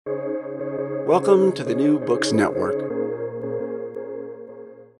Welcome to the New Books Network.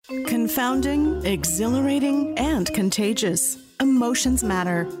 Confounding, exhilarating, and contagious. Emotions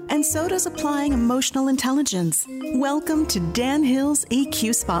matter, and so does applying emotional intelligence. Welcome to Dan Hill's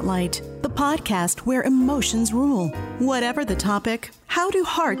EQ Spotlight, the podcast where emotions rule. Whatever the topic, how do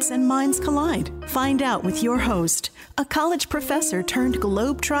hearts and minds collide? Find out with your host, a college professor turned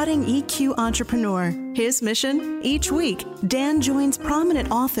globe-trotting EQ entrepreneur. His mission? Each week, Dan joins prominent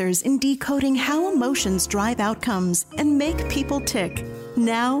authors in decoding how emotions drive outcomes and make people tick.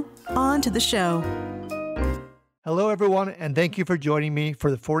 Now, on to the show. Hello, everyone, and thank you for joining me for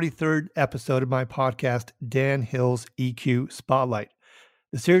the 43rd episode of my podcast, Dan Hill's EQ Spotlight.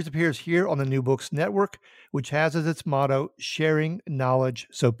 The series appears here on the New Books Network, which has as its motto, sharing knowledge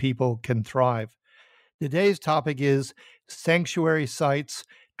so people can thrive. Today's topic is sanctuary sites,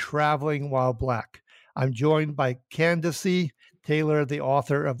 traveling while Black. I'm joined by Candace Taylor, the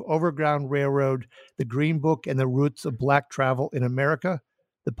author of Overground Railroad, The Green Book and the Roots of Black Travel in America.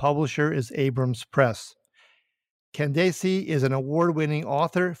 The publisher is Abrams Press. Candace is an award-winning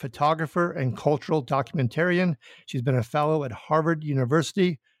author, photographer, and cultural documentarian. She's been a fellow at Harvard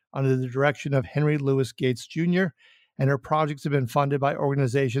University under the direction of Henry Louis Gates Jr., and her projects have been funded by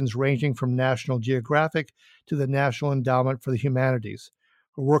organizations ranging from National Geographic to the National Endowment for the Humanities.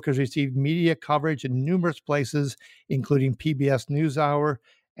 Her work has received media coverage in numerous places, including PBS NewsHour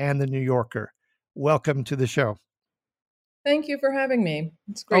and The New Yorker. Welcome to the show. Thank you for having me.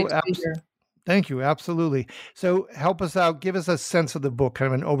 It's great to be here. Thank you. Absolutely. So help us out. Give us a sense of the book,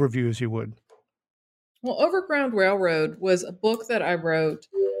 kind of an overview, as you would. Well, Overground Railroad was a book that I wrote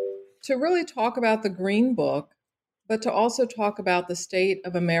to really talk about the Green Book, but to also talk about the state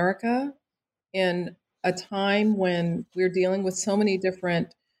of America in a time when we're dealing with so many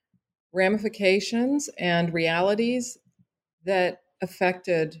different ramifications and realities that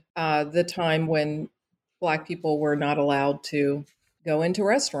affected the time when Black people were not allowed to go into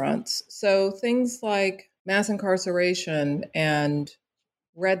restaurants. So things like mass incarceration and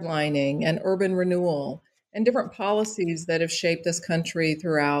redlining and urban renewal and different policies that have shaped this country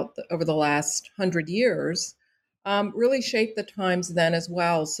over the last 100 years really shaped the times then as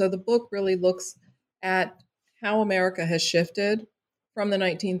well. So the book really looks at how America has shifted from the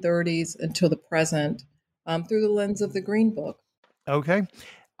 1930s until the present through the lens of the Green Book. Okay.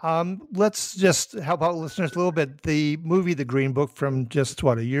 Let's just help out listeners a little bit. The movie, The Green Book, from just,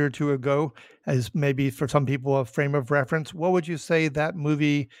 a year or two ago, is maybe for some people a frame of reference. What would you say that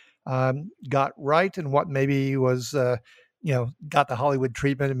movie got right, and what maybe was, got the Hollywood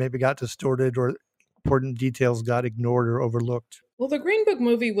treatment and maybe got distorted, or important details got ignored or overlooked? Well, the Green Book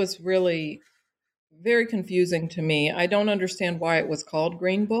movie was really very confusing to me. I don't understand why it was called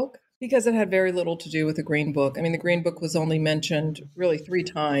Green Book, because it had very little to do with the Green Book. I mean, the Green Book was only mentioned really 3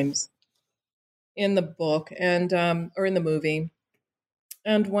 times in the book and or in the movie.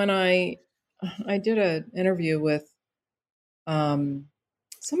 And when I did an interview with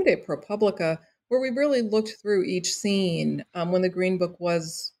somebody at ProPublica, where we really looked through each scene when the Green Book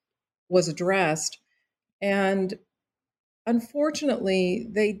was addressed, and unfortunately,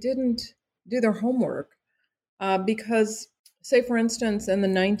 they didn't do their homework because. Say, for instance,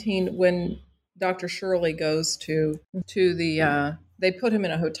 when Dr. Shirley goes to the, they put him in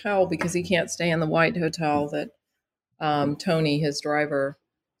a hotel because he can't stay in the white hotel that Tony, his driver,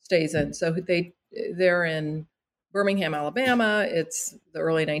 stays in. So they're in Birmingham, Alabama. It's the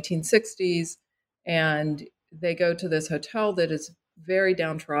early 1960s, and they go to this hotel that is very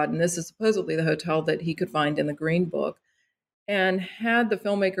downtrodden. This is supposedly the hotel that he could find in the Green Book. And had the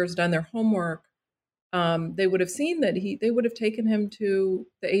filmmakers done their homework, they would have seen that they would have taken him to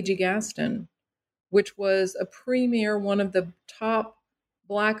the A.G. Gaston, which was a premier, one of the top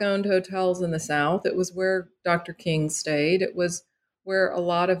Black-owned hotels in the South. It was where Dr. King stayed. It was where a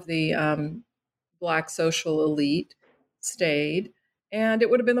lot of the Black social elite stayed. And it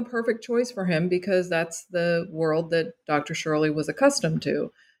would have been the perfect choice for him because that's the world that Dr. Shirley was accustomed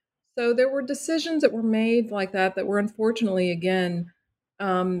to. So there were decisions that were made like that were unfortunately, again,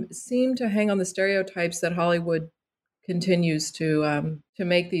 seem to hang on the stereotypes that Hollywood continues to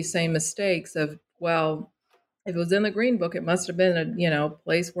make these same mistakes of, well, if it was in the Green Book, it must have been a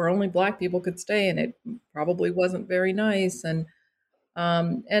place where only Black people could stay, and it probably wasn't very nice. And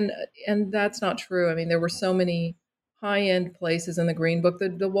that's not true. I mean, there were so many high-end places in the Green Book.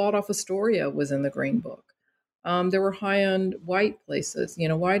 The Waldorf Astoria was in the Green Book. There were high-end white places,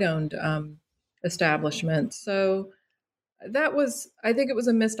 white-owned establishments. So I think it was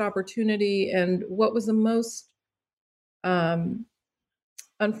a missed opportunity. And what was the most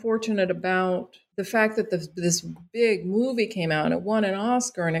unfortunate about the fact that this big movie came out and it won an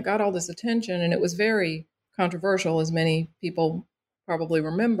Oscar and it got all this attention and it was very controversial, as many people probably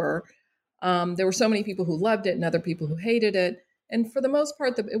remember. There were so many people who loved it and other people who hated it. And for the most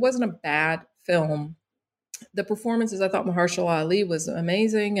part, it wasn't a bad film. The performances, I thought Mahershala Ali was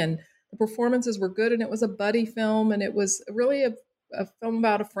amazing, and the performances were good, and it was a buddy film, and it was really a film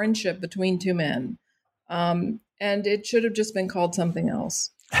about a friendship between two men. And it should have just been called something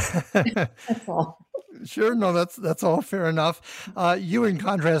else. That's all. Sure. No, that's all fair enough. You, in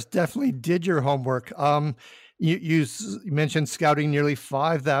contrast, definitely did your homework. You mentioned scouting nearly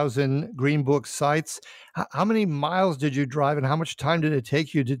 5,000 Green Book sites. How many miles did you drive, and how much time did it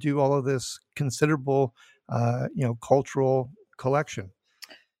take you to do all of this considerable, cultural collection?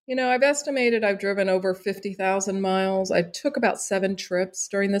 I've estimated I've driven over 50,000 miles. I took about 7 trips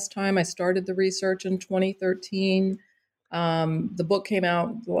during this time. I started the research in 2013. The book came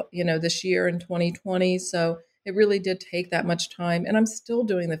out, this year in 2020. So it really did take that much time. And I'm still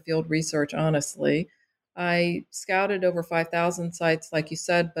doing the field research, honestly. I scouted over 5,000 sites, like you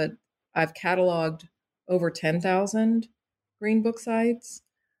said, but I've cataloged over 10,000 Green Book sites.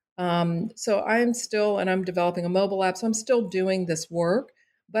 So I'm developing a mobile app. So I'm still doing this work,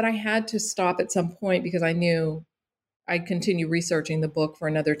 but I had to stop at some point because I knew I'd continue researching the book for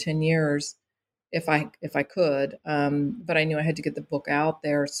another 10 years if I could. But I knew I had to get the book out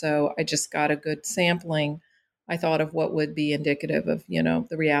there. So I just got a good sampling, I thought, of what would be indicative of,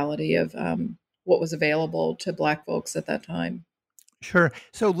 the reality of what was available to Black folks at that time. Sure.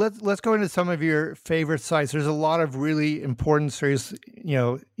 So let's go into some of your favorite sites. There's a lot of really important, serious,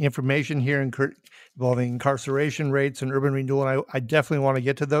 information here involving incarceration rates and urban renewal. And I definitely want to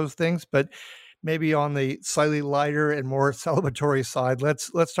get to those things, but maybe on the slightly lighter and more celebratory side,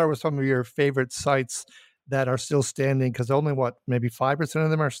 let's start with some of your favorite sites that are still standing, because only maybe 5%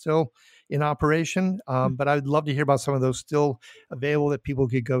 of them are still in operation. But I'd love to hear about some of those still available that people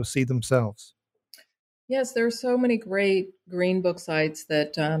could go see themselves. Yes, there are so many great Green Book sites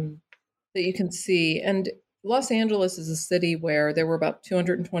that you can see. And Los Angeles is a city where there were about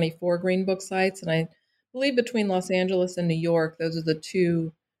 224 Green Book sites. And I believe between Los Angeles and New York, those are the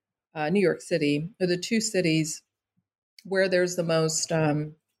two, New York City, are the two cities where there's the most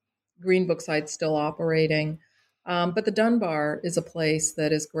Green Book sites still operating. But the Dunbar is a place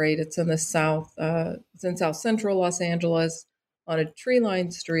that is great. It's in the south, it's in South Central Los Angeles, on a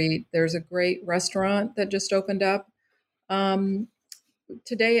tree-lined street. There's a great restaurant that just opened up.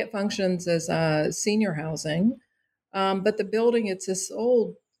 Today it functions as senior housing, but the building, it's this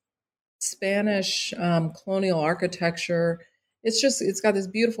old Spanish colonial architecture. It's got this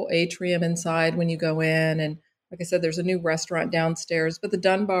beautiful atrium inside when you go in. And like I said, there's a new restaurant downstairs, but the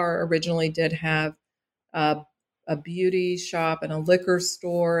Dunbar originally did have a beauty shop and a liquor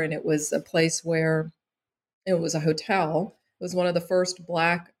store, and it was a place where it was a hotel. It was one of the first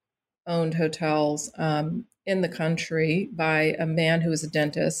Black-owned hotels in the country by a man who was a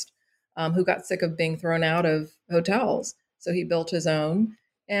dentist who got sick of being thrown out of hotels. So he built his own.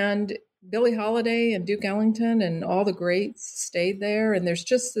 And Billie Holiday and Duke Ellington and all the greats stayed there. And it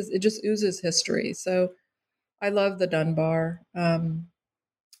just oozes history. So I love the Dunbar. And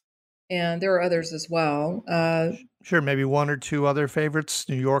there are others as well. Sure, maybe one or two other favorites,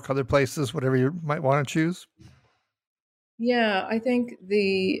 New York, other places, whatever you might want to choose. Yeah, I think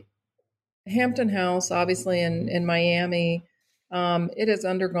the Hampton House, obviously in Miami, it has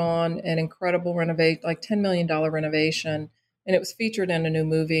undergone an incredible renovation, like $10 million renovation, and it was featured in a new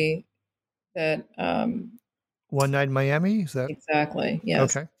movie that One Night in Miami, is that exactly?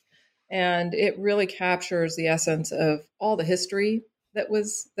 Yes. Okay. And it really captures the essence of all the history that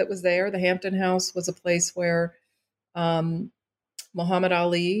was there. The Hampton House was a place where Muhammad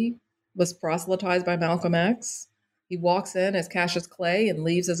Ali was proselytized by Malcolm X. He walks in as Cassius Clay and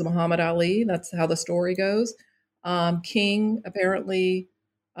leaves as Muhammad Ali. That's how the story goes. King apparently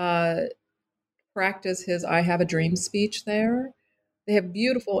practiced his "I Have a Dream" speech there. They have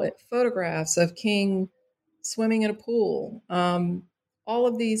beautiful photographs of King swimming in a pool. All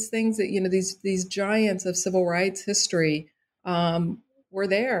of these things that, these giants of civil rights history were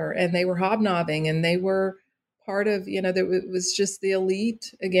there, and they were hobnobbing, and they were part of, it was just the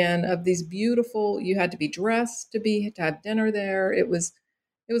elite again of these beautiful, you had to be dressed to have dinner there. It was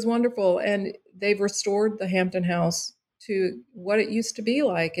wonderful. And they've restored the Hampton House to what it used to be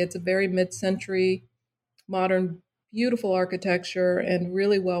like. It's a very mid-century, modern, beautiful architecture and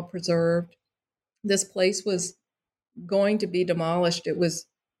really well preserved. This place was going to be demolished.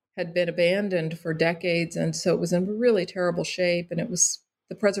 Had been abandoned for decades. And so it was in really terrible shape. And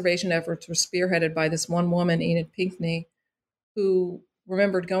the preservation efforts were spearheaded by this one woman, Enid Pinckney, who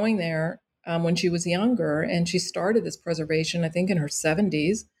remembered going there when she was younger, and she started this preservation, I think, in her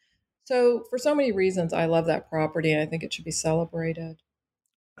 70s. So for so many reasons, I love that property, and I think it should be celebrated.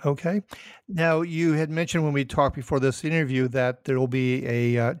 Okay. Now, you had mentioned when we talked before this interview that there will be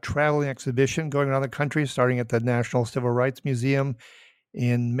a traveling exhibition going around the country, starting at the National Civil Rights Museum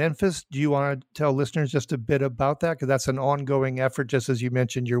in Memphis. Do you want to tell listeners just a bit about that? Because that's an ongoing effort. Just as you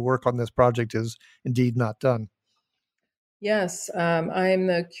mentioned, your work on this project is indeed not done. Yes, I'm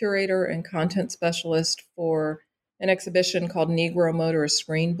the curator and content specialist for an exhibition called Negro Motorist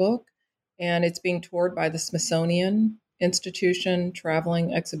Screen Book, and it's being toured by the Smithsonian Institution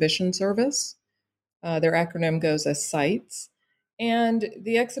Traveling Exhibition Service. Their acronym goes as CITES. And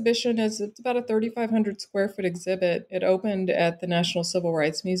the exhibition it's about a 3,500 square foot exhibit. It opened at the National Civil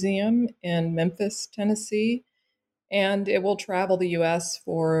Rights Museum in Memphis, Tennessee, and it will travel the U.S.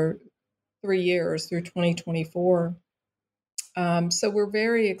 for 3 years through 2024. So we're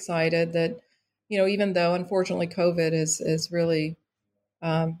very excited that, even though unfortunately COVID has really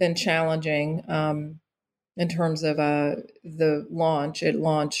been challenging in terms of the launch. It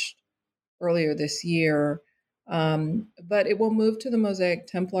launched earlier this year, but it will move to the Mosaic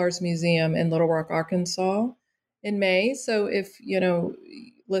Templars Museum in Little Rock, Arkansas in May. So if,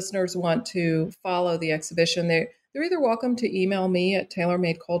 listeners want to follow the exhibition, they're either welcome to email me at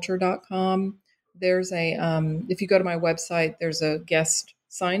tailormadeculture.com. There's if you go to my website, there's a guest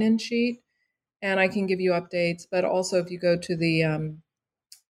sign-in sheet, and I can give you updates. But also, if you go to the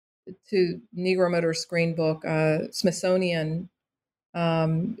to Negro Motor Screen Book, Smithsonian,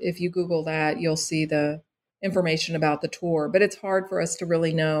 if you Google that, you'll see the information about the tour. But it's hard for us to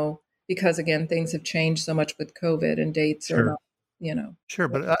really know because, again, things have changed so much with COVID and dates are not, Sure,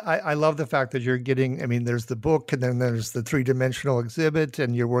 but I love the fact that you're getting, I mean, there's the book and then there's the three-dimensional exhibit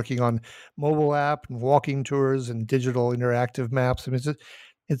and you're working on mobile app and walking tours and digital interactive maps. I mean,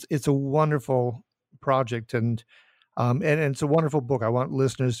 it's a wonderful project and it's a wonderful book. I want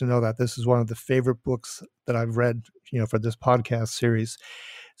listeners to know that this is one of the favorite books that I've read, for this podcast series.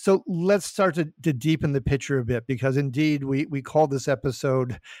 So let's start to deepen the picture a bit, because indeed we call this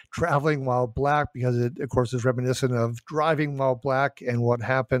episode Traveling While Black because it, of course, is reminiscent of driving while black and what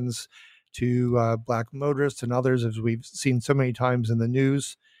happens to Black motorists and others, as we've seen so many times in the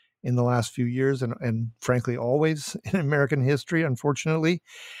news in the last few years and frankly, always in American history, unfortunately.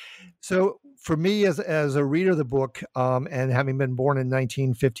 So for me, as a reader of the book and having been born in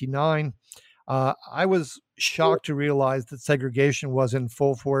 1959, I was shocked to realize that segregation was in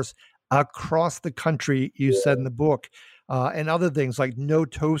full force across the country, you said in the book, and other things like no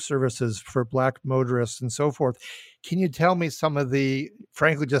tow services for Black motorists and so forth. Can you tell me some of the,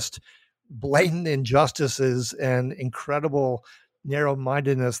 frankly, just blatant injustices and incredible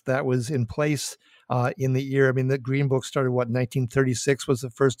narrow-mindedness that was in place in the year? I mean, the Green Book started, 1936 was the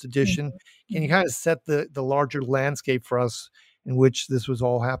first edition. Mm-hmm. Can you kind of set the larger landscape for us in which this was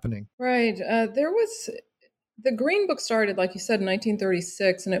all happening? Right. The Green Book started, like you said, in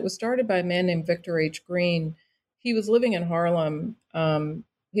 1936, and it was started by a man named Victor H. Green. He was living in Harlem.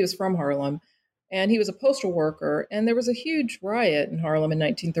 He was from Harlem, and he was a postal worker. And there was a huge riot in Harlem in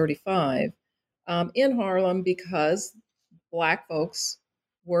 1935 in Harlem because Black folks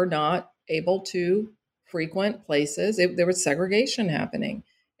were not able to frequent places. There was segregation happening.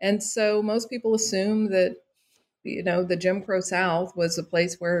 And so most people assume that, the Jim Crow South was a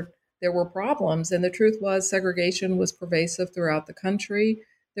place where there were problems. And the truth was segregation was pervasive throughout the country.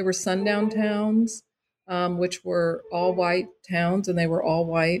 There were sundown towns, which were all white towns, and they were all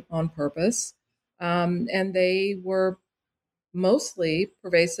white on purpose. And they were mostly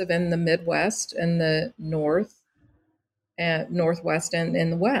pervasive in the Midwest and the North and Northwest and in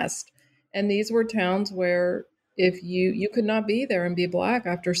the West. And these were towns where if you could not be there and be Black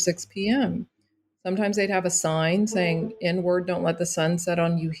after 6 p.m. Sometimes they'd have a sign saying, "N-word, don't let the sun set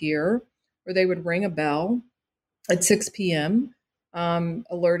on you here," or they would ring a bell at 6 p.m.,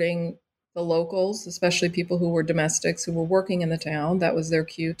 alerting the locals, especially people who were domestics who were working in the town. That was their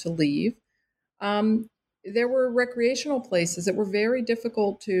cue to leave. There were recreational places that were very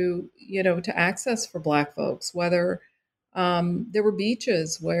difficult to access for Black folks, whether there were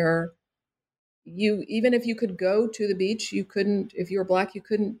beaches where even if you could go to the beach, you couldn't, if you were Black, you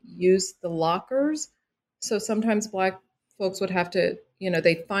couldn't use the lockers. So sometimes Black folks would have to,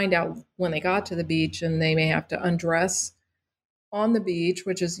 they'd find out when they got to the beach and they may have to undress on the beach,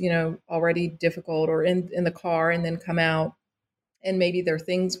 which is, already difficult, or in the car, and then come out and maybe their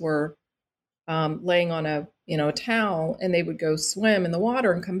things were laying on a towel, and they would go swim in the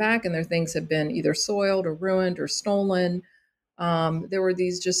water and come back and their things had been either soiled or ruined or stolen. There were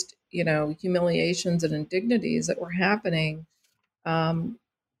these just, humiliations and indignities that were happening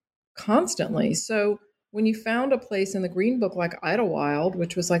constantly. So when you found a place in the Green Book like Idlewild,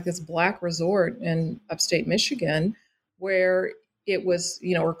 which was like this black resort in upstate Michigan, where it was,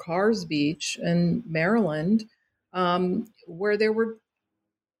 or Carr's Beach in Maryland, where there were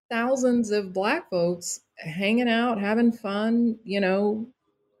thousands of black folks hanging out, having fun,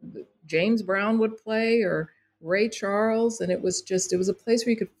 James Brown would play or Ray Charles. And it was a place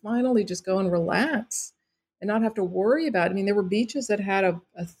where you could finally just go and relax and not have to worry about it. I mean, there were beaches that had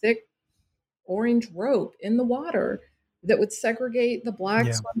a thick orange rope in the water that would segregate the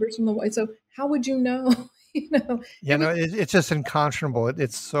black swimmers from the white. So how would you know? It's just unconscionable.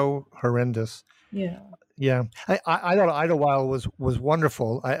 It's so horrendous. Yeah. Yeah. I thought Idlewild was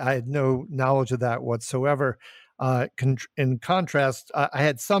wonderful. I had no knowledge of that whatsoever. In contrast, I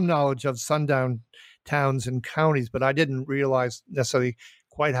had some knowledge of sundown towns and counties, but I didn't realize necessarily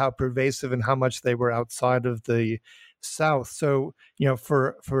quite how pervasive and how much they were outside of the South. So,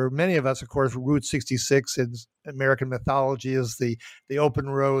 for many of us, of course, Route 66 in American mythology is the open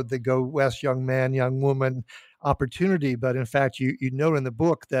road, the go west, young man, young woman opportunity. But in fact, you note in the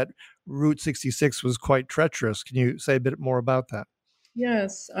book that Route 66 was quite treacherous. Can you say a bit more about that?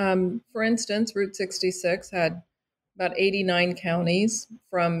 Yes. For instance, Route 66 had about 89 counties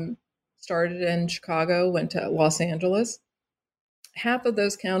started in Chicago, went to Los Angeles. Half of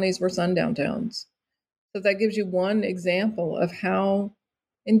those counties were sundown towns. So that gives you one example of how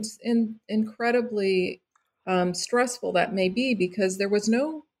incredibly stressful that may be, because there was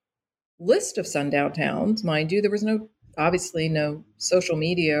no list of sundown towns, mind you. There was obviously no social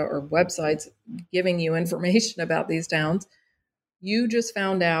media or websites giving you information about these towns. You just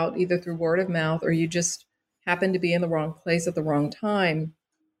found out either through word of mouth or you just happened to be in the wrong place at the wrong time.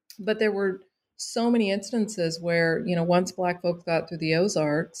 But there were so many instances where, once Black folks got through the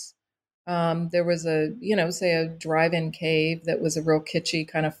Ozarks, there was say a drive-in cave that was a real kitschy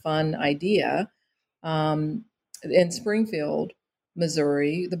kind of fun idea in Springfield,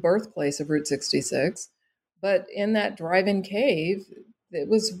 Missouri, the birthplace of Route 66. But in that drive-in cave, it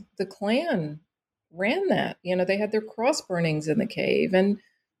was the Klan ran that. They had their cross burnings in the cave. And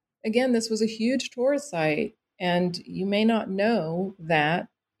again, this was a huge tourist site. And you may not know that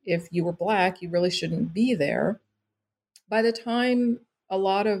if you were Black, you really shouldn't be there. By the time a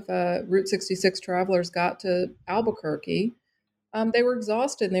lot of Route 66 travelers got to Albuquerque, they were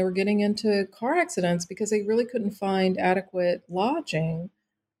exhausted and they were getting into car accidents because they really couldn't find adequate lodging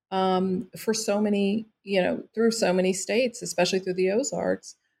for so many, through so many states, especially through the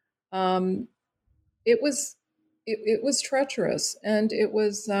Ozarks. It was treacherous. And it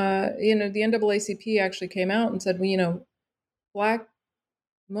was, the NAACP actually came out and said, well, Black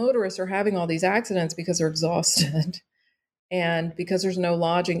motorists are having all these accidents because they're exhausted. And because there's no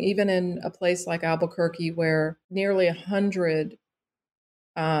lodging, even in a place like Albuquerque, where nearly 100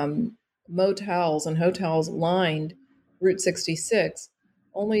 motels and hotels lined Route 66,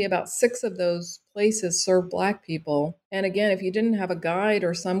 only about 6 of those places serve Black people. And again, if you didn't have a guide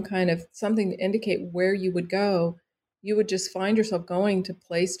or some kind of something to indicate where you would go, you would just find yourself going to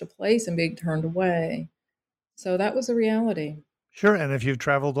place and being turned away. So that was a reality. Sure. And if you've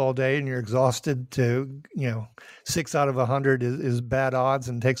traveled all day and you're exhausted, 6 out of 100 is bad odds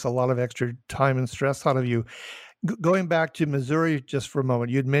and takes a lot of extra time and stress out of you. Going back to Missouri just for a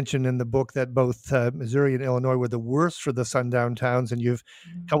moment, you'd mentioned in the book that both Missouri and Illinois were the worst for the sundown towns. And you've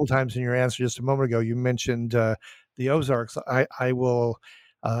a couple times in your answer just a moment ago, you mentioned the Ozarks. I will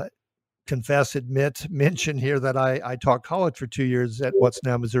mention here that I taught college for 2 years at what's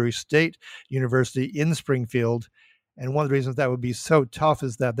now Missouri State University in Springfield. And one of the reasons that would be so tough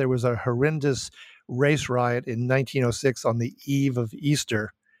is that there was a horrendous race riot in 1906 on the eve of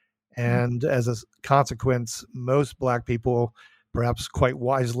Easter. And as a consequence, most Black people, perhaps quite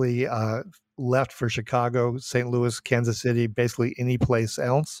wisely, left for Chicago, St. Louis, Kansas City, basically any place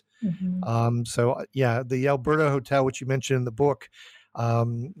else. Mm-hmm. The Alberta Hotel, which you mentioned in the book,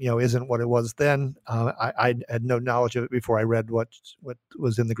 isn't what it was then. I had no knowledge of it before I read what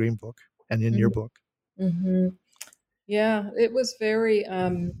was in the Green Book and in your book. Mm-hmm. Yeah, it was very,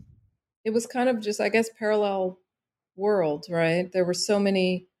 it was kind of just, I guess, parallel worlds, right? There were so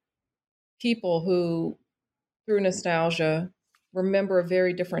many people who, through nostalgia, remember a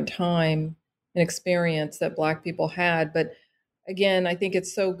very different time and experience that Black people had. But again, I think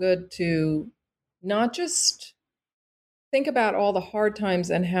it's so good to not just think about all the hard times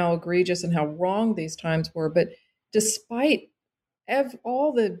and how egregious and how wrong these times were, but despite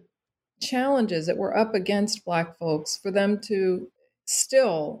all the challenges that were up against Black folks, for them to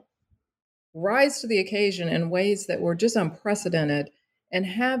still rise to the occasion in ways that were just unprecedented and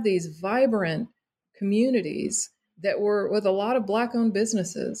have these vibrant communities that were with a lot of Black-owned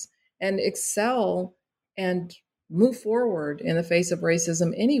businesses and excel and move forward in the face of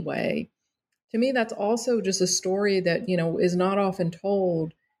racism anyway. To me, that's also just a story that, is not often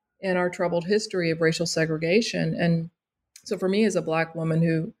told in our troubled history of racial segregation. And so for me as a Black woman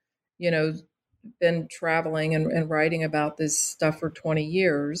who, been traveling and writing about this stuff for 20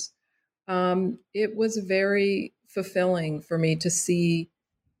 years, it was very fulfilling for me to see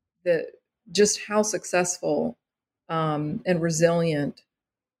just how successful and resilient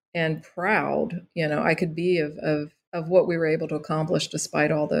and proud, I could be of what we were able to accomplish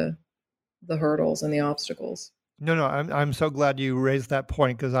despite all the hurdles and the obstacles. No, I'm so glad you raised that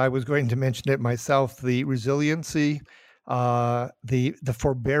point, because I was going to mention it myself. The resiliency, the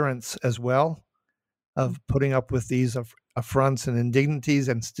forbearance as well, of putting up with these affronts and indignities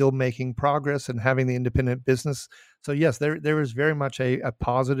and still making progress and having the independent business. So yes, there is very much a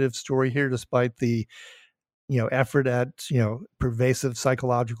positive story here, despite the effort at pervasive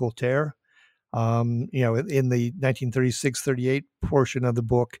psychological terror. In the 1936-38 portion of the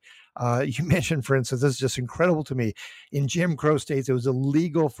book, you mentioned, for instance, this is just incredible to me. In Jim Crow states, it was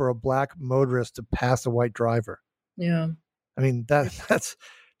illegal for a Black motorist to pass a white driver. Yeah. I mean, that's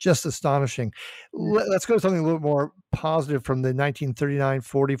just astonishing. Let's go to something a little more positive from the 1939,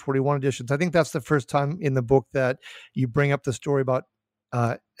 40, 41 editions. I think that's the first time in the book that you bring up the story about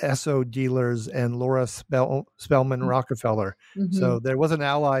Esso dealers and Laura Spelman Rockefeller. Mm-hmm. So there was an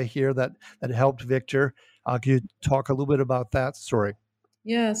ally here that helped Victor. Could you talk a little bit about that story?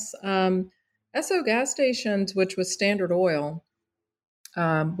 Yes. Esso gas stations, which was Standard Oil,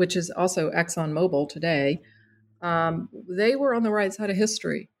 which is also ExxonMobil today, they were on the right side of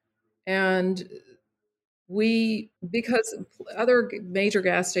history. And because other major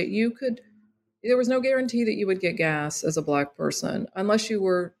gas stations, there was no guarantee that you would get gas as a Black person unless you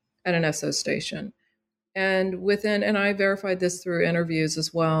were at an Esso station. And I verified this through interviews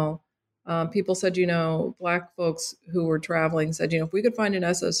as well. People said, Black folks who were traveling said, if we could find an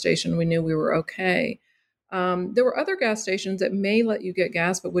Esso station, we knew we were okay. There were other gas stations that may let you get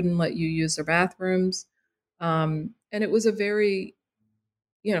gas, but wouldn't let you use their bathrooms. And it was a very,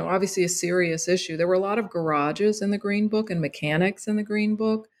 obviously a serious issue. There were a lot of garages in the Green Book and mechanics in the Green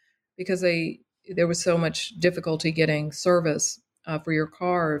Book because there was so much difficulty getting service for your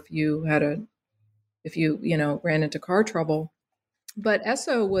car if you ran into car trouble. But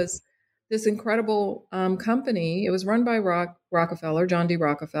Esso was this incredible company. It was run by Rockefeller, John D.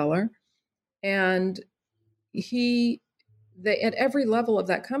 Rockefeller, and at every level of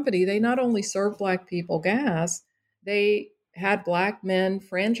that company, they not only served Black people gas, they had Black men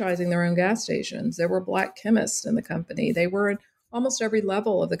franchising their own gas stations. There were Black chemists in the company. They were at almost every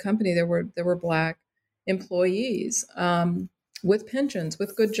level of the company. There were Black employees with pensions,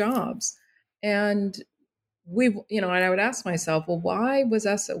 with good jobs. And and I would ask myself, well, why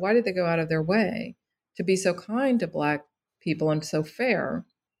did they go out of their way to be so kind to Black people and so fair?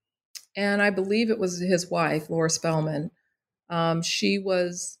 And I believe it was his wife, Laura Spelman. She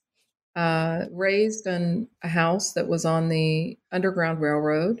was raised in a house that was on the Underground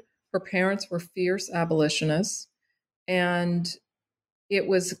Railroad. Her parents were fierce abolitionists. And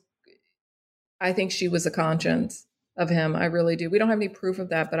I think she was a conscience of him. I really do. We don't have any proof of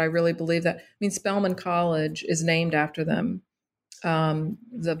that, but I really believe that. I mean, Spelman College is named after them, the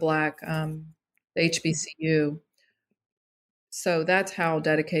HBCU. So that's how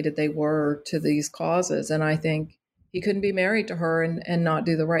dedicated they were to these causes. And I think he couldn't be married to her and not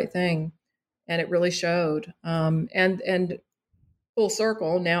do the right thing. And it really showed. And full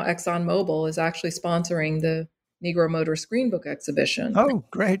circle, now ExxonMobil is actually sponsoring the Negro Motorist Green Book exhibition. Oh,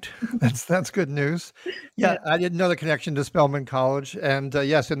 great. That's good news. Yeah, I didn't know the connection to Spelman College. And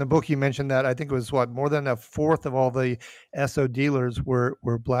yes, in the book you mentioned that I think it was more than a fourth of all the Esso dealers were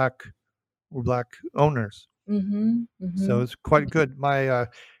Black owners. Mm-hmm, mm-hmm. So it's quite good. My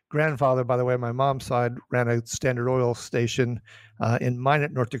grandfather, by the way, my mom's side, ran a Standard Oil station in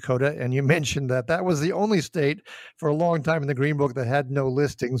Minot, North Dakota. And you mentioned that was the only state for a long time in the Green Book that had no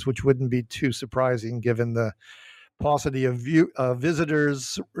listings, which wouldn't be too surprising given the paucity of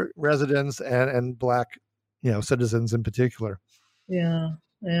visitors, residents, and Black, citizens in particular. Yeah.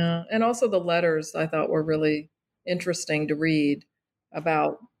 And also the letters I thought were really interesting to read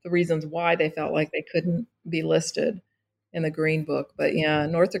about the reasons why they felt like they couldn't be listed in the Green Book. But yeah,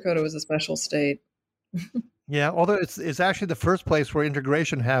 North Dakota was a special state. Yeah, although it's actually the first place where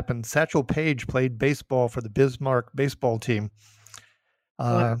integration happened. Satchel Paige played baseball for the Bismarck baseball team.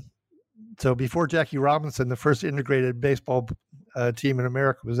 So before Jackie Robinson, the first integrated baseball team in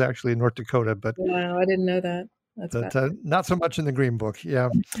America was actually in North Dakota. But wow, I didn't know that. That's but better. not so much in the Green Book. Yeah.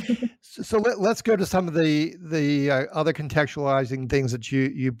 So let's go to some of the other contextualizing things that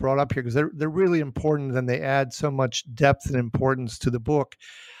you brought up here, because they're really important and they add so much depth and importance to the book.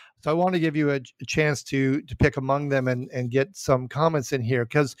 So I want to give you a chance to pick among them and get some comments in here,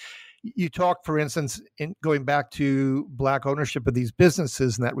 because you talk, for instance, in going back to Black ownership of these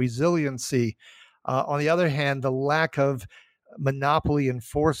businesses and that resiliency. On the other hand, the lack of monopoly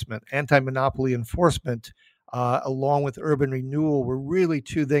enforcement, anti-monopoly enforcement, along with urban renewal, were really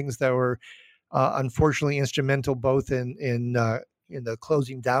two things that were unfortunately instrumental both in the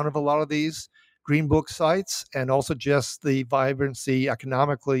closing down of a lot of these Green Book sites, and also just the vibrancy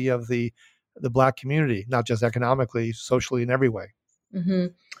economically of the Black community, not just economically, socially, in every way. Mm-hmm.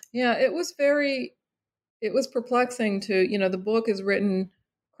 Yeah, it was perplexing to, the book is written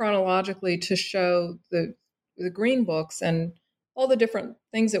chronologically to show the Green Books and all the different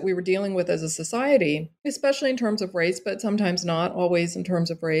things that we were dealing with as a society, especially in terms of race, but sometimes not always in terms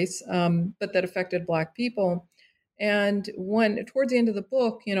of race, but that affected Black people. And when towards the end of the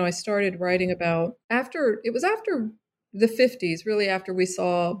book, I started writing about after the 50s, really after we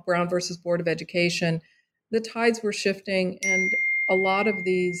saw Brown versus Board of Education, the tides were shifting, and a lot of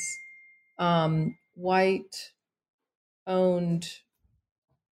these white owned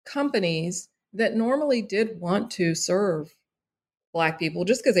companies that normally did want to serve Black people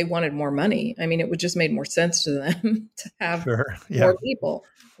just because they wanted more money. I mean, it would just made more sense to them to have Sure. Yeah. more people,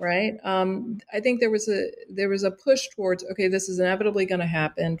 right? I think there was a push towards, okay, this is inevitably going to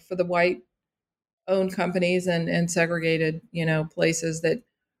happen for the white owned companies and segregated, places that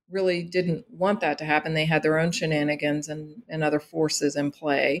really didn't want that to happen. They had their own shenanigans and other forces in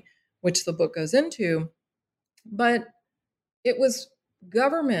play, which the book goes into. But it was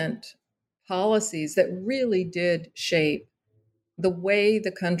government policies that really did shape the way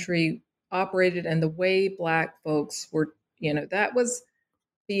the country operated and the way Black folks were, that was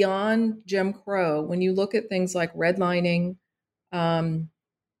beyond Jim Crow. When you look at things like redlining,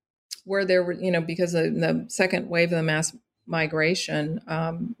 where there were, because the second wave of the mass migration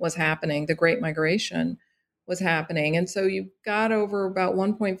was happening, the Great Migration was happening. And so you've got over about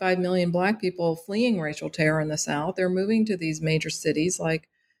 1.5 million Black people fleeing racial terror in the South. They're moving to these major cities like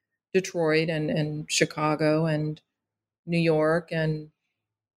Detroit and Chicago and New York and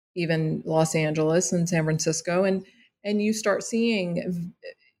even Los Angeles and San Francisco. And you start seeing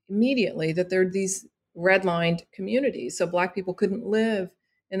immediately that there are these redlined communities. So Black people couldn't live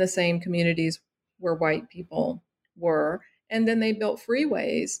in the same communities where white people were. And then they built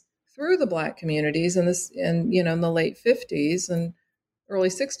freeways through the Black communities in the late 50s and early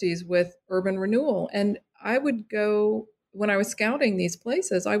 60s with urban renewal. And I would go, when I was scouting these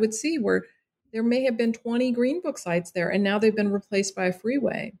places, I would see where there may have been 20 Green Book sites there, and now they've been replaced by a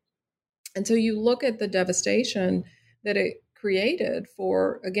freeway. And so you look at the devastation that it created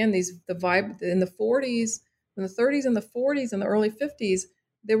for, again, the vibe in the 40s, in the 30s and the 40s and the early 50s,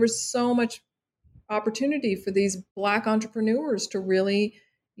 there was so much opportunity for these Black entrepreneurs to really,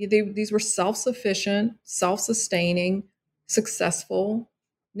 these were self-sufficient, self-sustaining, successful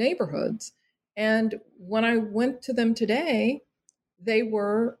neighborhoods. And when I went to them today, they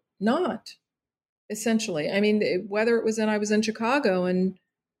were not, essentially. I mean, whether it was I was in Chicago and,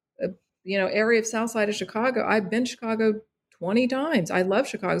 area of South Side of Chicago. I've been to Chicago 20 times. I love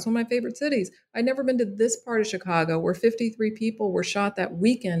Chicago. It's one of my favorite cities. I'd never been to this part of Chicago where 53 people were shot that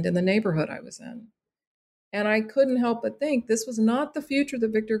weekend in the neighborhood I was in. And I couldn't help but think this was not the future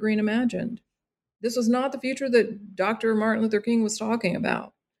that Victor Green imagined. This was not the future that Dr. Martin Luther King was talking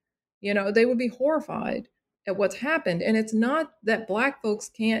about. They would be horrified at what's happened. And it's not that Black folks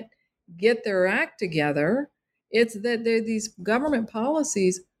can't get their act together. It's that these government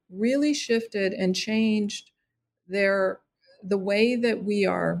policies really shifted and changed the way that we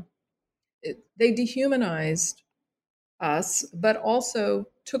are. They dehumanized us, but also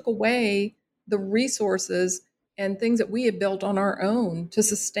took away the resources and things that we had built on our own to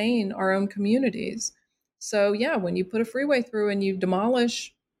sustain our own communities. So yeah, when you put a freeway through and you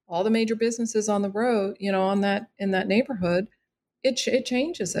demolish all the major businesses on the road, in that neighborhood, it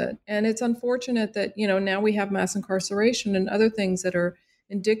changes it. And it's unfortunate that, now we have mass incarceration and other things that are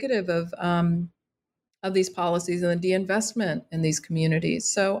indicative of these policies and the de-investment in these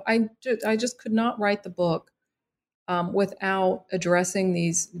communities. So I just could not write the book without addressing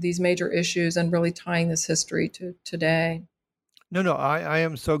these major issues and really tying this history to today. No, I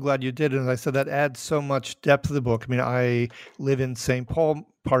am so glad you did. And as I said, that adds so much depth to the book. I mean, I live in St. Paul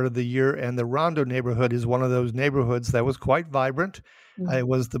part of the year, and the Rondo neighborhood is one of those neighborhoods that was quite vibrant. Mm-hmm. It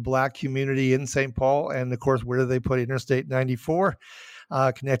was the Black community in St. Paul. And of course, where do they put Interstate 94?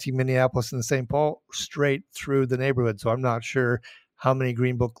 connecting Minneapolis and St. Paul straight through the neighborhood. So I'm not sure how many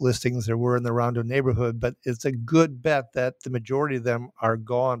Green Book listings there were in the Rondo neighborhood, but it's a good bet that the majority of them are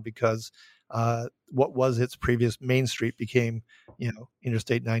gone because what was its previous Main Street became,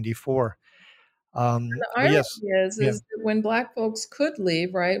 Interstate 94. The But irony yes, yeah, is that when Black folks could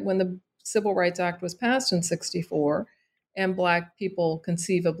leave, right, when the Civil Rights Act was passed in 64, and Black people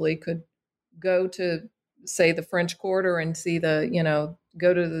conceivably could go to, say, the French Quarter and see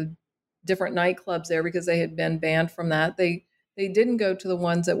go to the different nightclubs there because they had been banned from that. They didn't go to the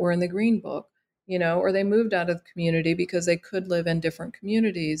ones that were in the Green Book, or they moved out of the community because they could live in different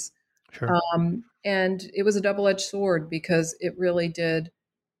communities. sure. And it was a double-edged sword because it really did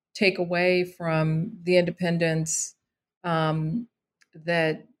take away from the independence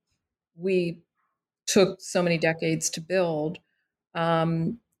that we took so many decades to build.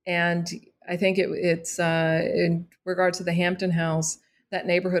 And I think it's in regards to the Hampton House, that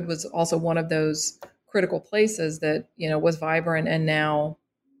neighborhood was also one of those critical places that was vibrant and now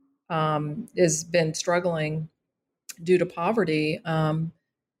has been struggling due to poverty.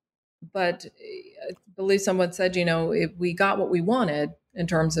 But I believe someone said, we got what we wanted in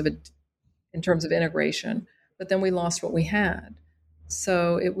terms of integration, but then we lost what we had.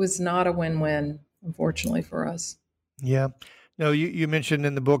 So it was not a win-win, unfortunately, for us. Yeah. No, you mentioned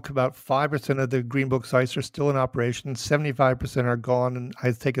in the book about 5% of the Green Book sites are still in operation, 75% are gone, and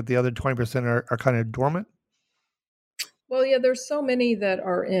I take it the other 20% are kind of dormant? Well, yeah, there's so many that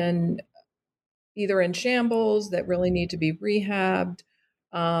are either in shambles that really need to be rehabbed.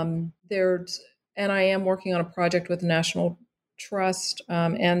 And I am working on a project with the National Trust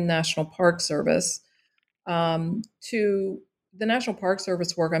and National Park Service. The National Park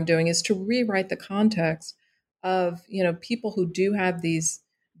Service work I'm doing is to rewrite the context of people who do have these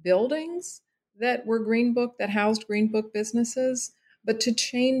buildings that were Green Book, that housed Green Book businesses, but to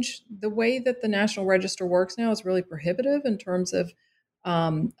change the way that the National Register works now is really prohibitive in terms of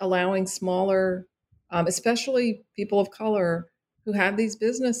allowing smaller, especially people of color who have these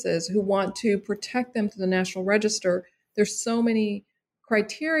businesses who want to protect them to the National Register. There's so many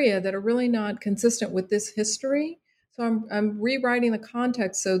criteria that are really not consistent with this history. So I'm rewriting the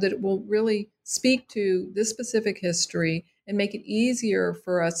context so that it will really speak to this specific history and make it easier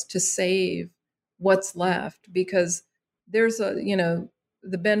for us to save what's left. Because there's the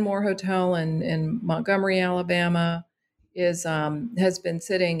Ben Moore Hotel in Montgomery, Alabama, has been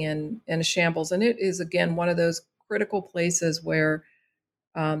sitting in a shambles, and it is again one of those critical places where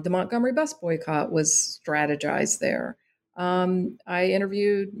the Montgomery bus boycott was strategized there. I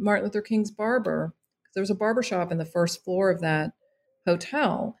interviewed Martin Luther King's barber. There was a barbershop in the first floor of that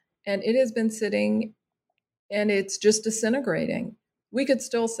hotel, and it has been sitting and it's just disintegrating. We could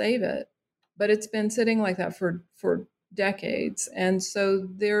still save it, but it's been sitting like that for decades. And so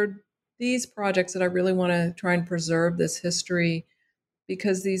there are these projects that I really want to try and preserve this history,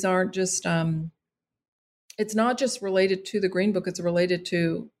 because these aren't just, it's not just related to the Green Book, it's related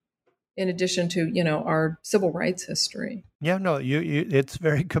to, in addition to, our civil rights history. Yeah, no, it's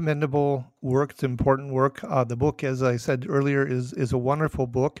very commendable work. It's important work. The book, as I said earlier, is a wonderful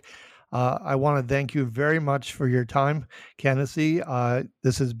book. I want to thank you very much for your time, Candace.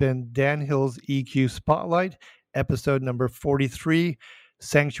 This has been Dan Hill's EQ Spotlight, episode number 43,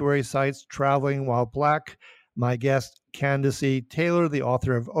 Sanctuary Sites Traveling While Black. My guest, Candace Taylor, the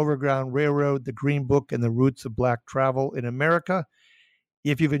author of Overground Railroad, The Green Book, and the Roots of Black Travel in America.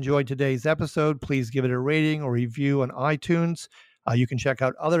 If you've enjoyed today's episode, please give it a rating or review on iTunes. You can check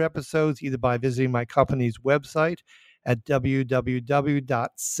out other episodes either by visiting my company's website at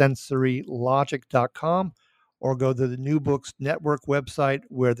www.sensorylogic.com or go to the New Books Network website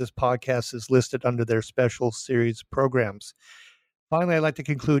where this podcast is listed under their special series programs. Finally, I'd like to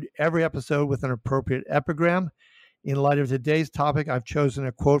conclude every episode with an appropriate epigram. In light of today's topic, I've chosen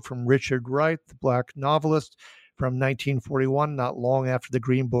a quote from Richard Wright, the Black novelist, from 1941, not long after the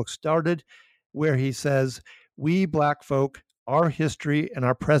Green Book started, where he says, "We Black folk, our history and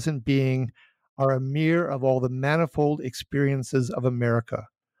our present being are a mirror of all the manifold experiences of America.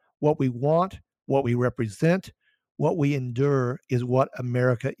 What we want, what we represent, what we endure is what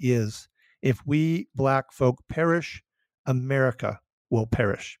America is. If we Black folk perish, America will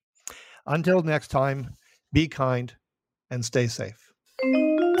perish." Until next time, be kind and stay safe.